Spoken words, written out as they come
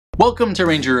Welcome to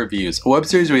Ranger Reviews, a web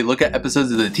series where we look at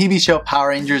episodes of the TV show Power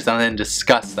Rangers and then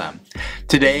discuss them.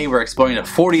 Today we're exploring the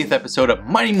 40th episode of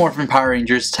Mighty Morphin Power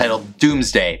Rangers titled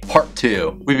Doomsday, Part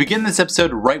 2. We begin this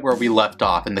episode right where we left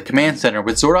off in the command center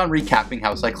with Zordon recapping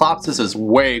how Cyclopsis is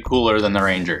way cooler than the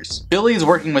Rangers. Billy is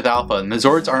working with Alpha and the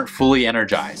Zords aren't fully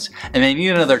energized, and they need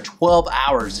another 12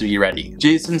 hours to be ready.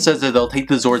 Jason says that they'll take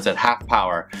the Zords at half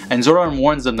power, and Zordon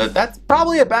warns them that that's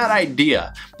probably a bad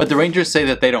idea, but the Rangers say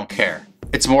that they don't care.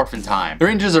 It's morphin time. The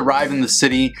Rangers arrive in the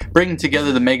city, bringing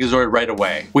together the Megazord right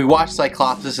away. We watch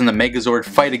Cyclopsis and the Megazord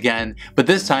fight again, but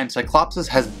this time Cyclopsis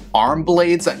has arm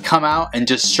blades that come out and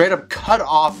just straight up cut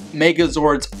off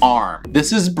Megazord's arm.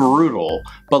 This is brutal,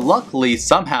 but luckily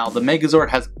somehow the Megazord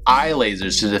has eye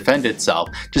lasers to defend itself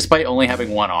despite only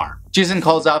having one arm. Jason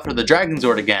calls out for the Dragon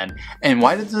Zord again, and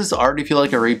why does this already feel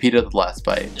like a repeat of the last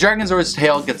fight? The Dragon Zord's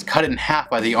tail gets cut in half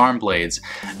by the arm blades,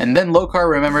 and then Lokar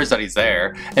remembers that he's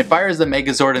there, and fires the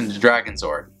Megazord and the Dragon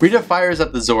Zord. Rita fires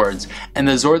at the Zords, and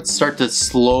the Zords start to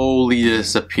slowly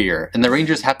disappear, and the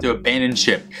Rangers have to abandon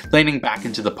ship, landing back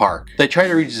into the park. They try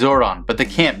to reach Zordon, but they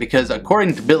can't because,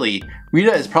 according to Billy,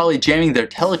 Rita is probably jamming their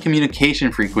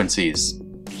telecommunication frequencies.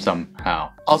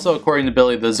 Somehow. Also, according to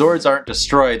Billy, the Zords aren't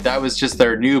destroyed, that was just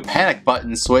their new panic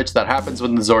button switch that happens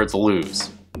when the Zords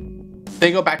lose.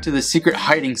 They go back to the secret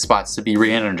hiding spots to be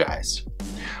re-energized.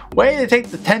 Way to take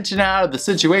the tension out of the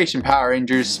situation, Power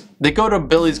Rangers. They go to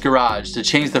Billy's garage to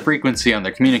change the frequency on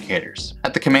their communicators.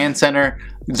 At the command center,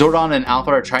 Zordon and Alpha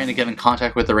are trying to get in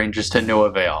contact with the Rangers to no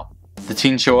avail. The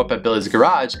teens show up at Billy's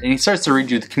garage and he starts to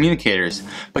redo the communicators,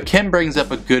 but Kim brings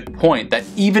up a good point that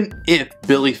even if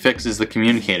Billy fixes the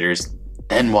communicators,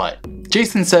 then what?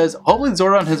 Jason says hopefully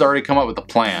Zordon has already come up with a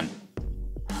plan.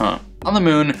 On the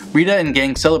moon, Rita and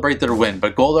gang celebrate their win,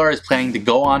 but Goldar is planning to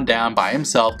go on down by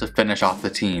himself to finish off the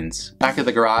teens. Back at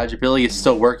the garage, Billy is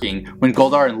still working when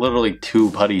Goldar and literally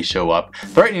two putties show up,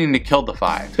 threatening to kill the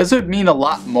five. This would mean a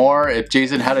lot more if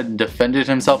Jason hadn't defended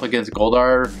himself against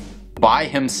Goldar by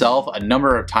himself a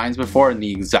number of times before in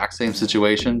the exact same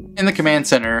situation. In the command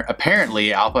center,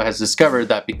 apparently Alpha has discovered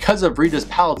that because of Rita's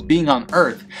pallets being on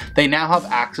Earth, they now have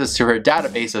access to her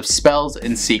database of spells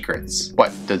and secrets.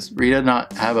 What, does Rita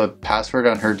not have a password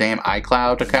on her damn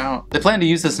iCloud account? They plan to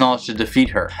use this knowledge to defeat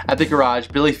her. At the garage,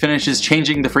 Billy finishes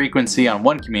changing the frequency on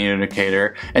one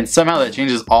communicator, and somehow that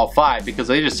changes all five because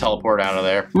they just teleport out of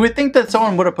there. We would think that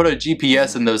someone would have put a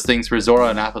GPS in those things for Zora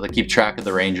and Alpha to keep track of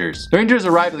the Rangers. The Rangers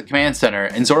arrive at the command center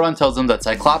and Zordon tells them that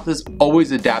Cyclopsis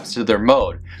always adapts to their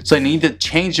mode, so they need to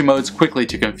change the modes quickly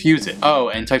to confuse it. Oh,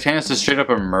 and Titanus just straight up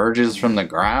emerges from the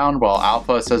ground while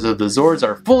Alpha says that the Zords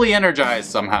are fully energized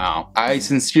somehow. I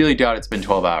sincerely doubt it's been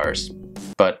 12 hours.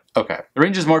 But okay. The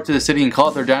Rangers morph to the city and call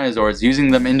out their dinosaurs, using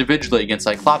them individually against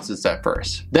Cyclopsis at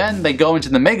first. Then they go into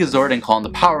the Megazord and call in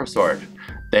the Power Sword.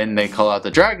 Then they call out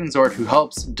the Dragon Zord, who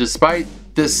helps despite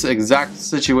this exact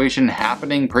situation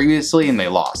happening previously, and they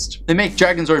lost. They make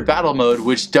Dragon Zord battle mode,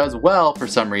 which does well for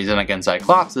some reason against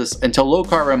Cyclopsis, until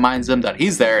Lokar reminds them that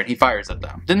he's there and he fires at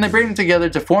them. Then they bring them together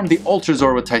to form the Ultra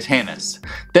Zord with Titanus.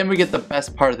 Then we get the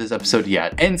best part of this episode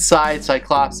yet. Inside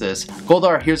Cyclopsis,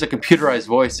 Goldar hears a computerized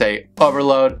voice say,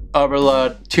 "Overload,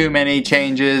 overload, too many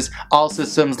changes, all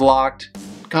systems locked."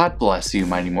 God bless you,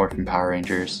 Mighty Morphin Power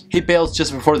Rangers. He bails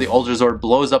just before the Ultra Zord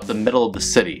blows up the middle of the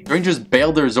city. The Rangers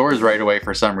bail their Zords right away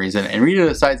for some reason, and Rita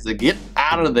decides to get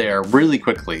out of there really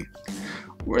quickly.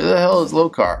 Where the hell is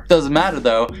Lokar? Doesn't matter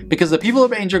though, because the people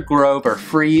of Angel Grove are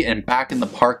free and back in the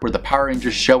park where the Power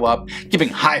Rangers show up, giving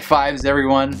high fives to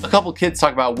everyone. A couple kids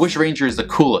talk about which Ranger is the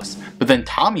coolest, but then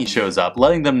Tommy shows up,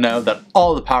 letting them know that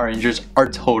all the Power Rangers are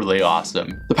totally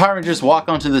awesome. The Power Rangers walk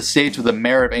onto the stage with the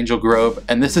mayor of Angel Grove,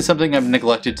 and this is something I've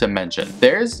neglected to mention.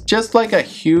 There's just like a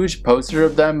huge poster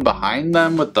of them behind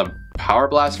them with the power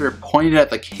blaster pointed at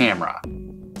the camera.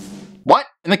 What?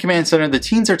 In the command center, the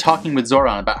teens are talking with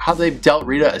Zordon about how they've dealt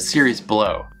Rita a serious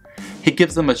blow. He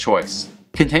gives them a choice: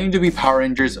 continue to be Power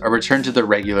Rangers or return to their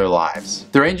regular lives.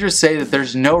 The Rangers say that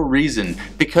there's no reason,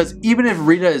 because even if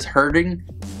Rita is hurting,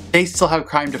 they still have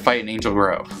crime to fight in Angel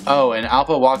Grove. Oh, and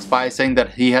Alpha walks by saying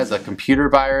that he has a computer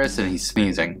virus and he's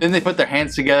sneezing. Then they put their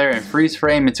hands together and freeze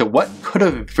frame into what could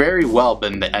have very well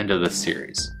been the end of the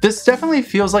series. This definitely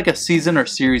feels like a season or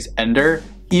series ender,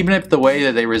 even if the way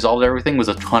that they resolved everything was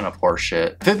a ton of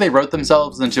horseshit. I think they wrote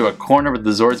themselves into a corner with the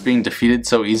Zords being defeated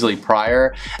so easily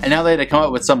prior, and now they had to come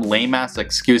up with some lame-ass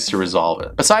excuse to resolve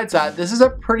it. Besides that, this is a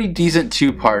pretty decent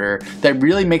two-parter that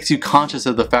really makes you conscious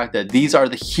of the fact that these are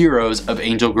the heroes of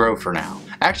Angel Grove for now.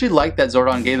 I actually like that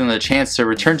Zordon gave them the chance to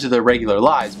return to their regular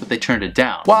lives, but they turned it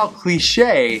down. While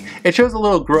cliche, it shows a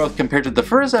little growth compared to the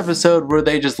first episode where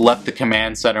they just left the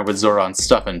command center with Zordon's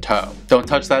stuff in tow. Don't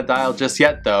touch that dial just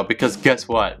yet though, because guess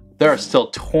what? there are still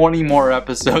 20 more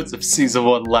episodes of season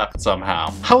 1 left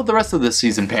somehow. How will the rest of this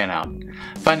season pan out?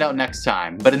 Find out next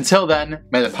time, but until then,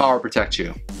 may the power protect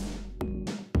you.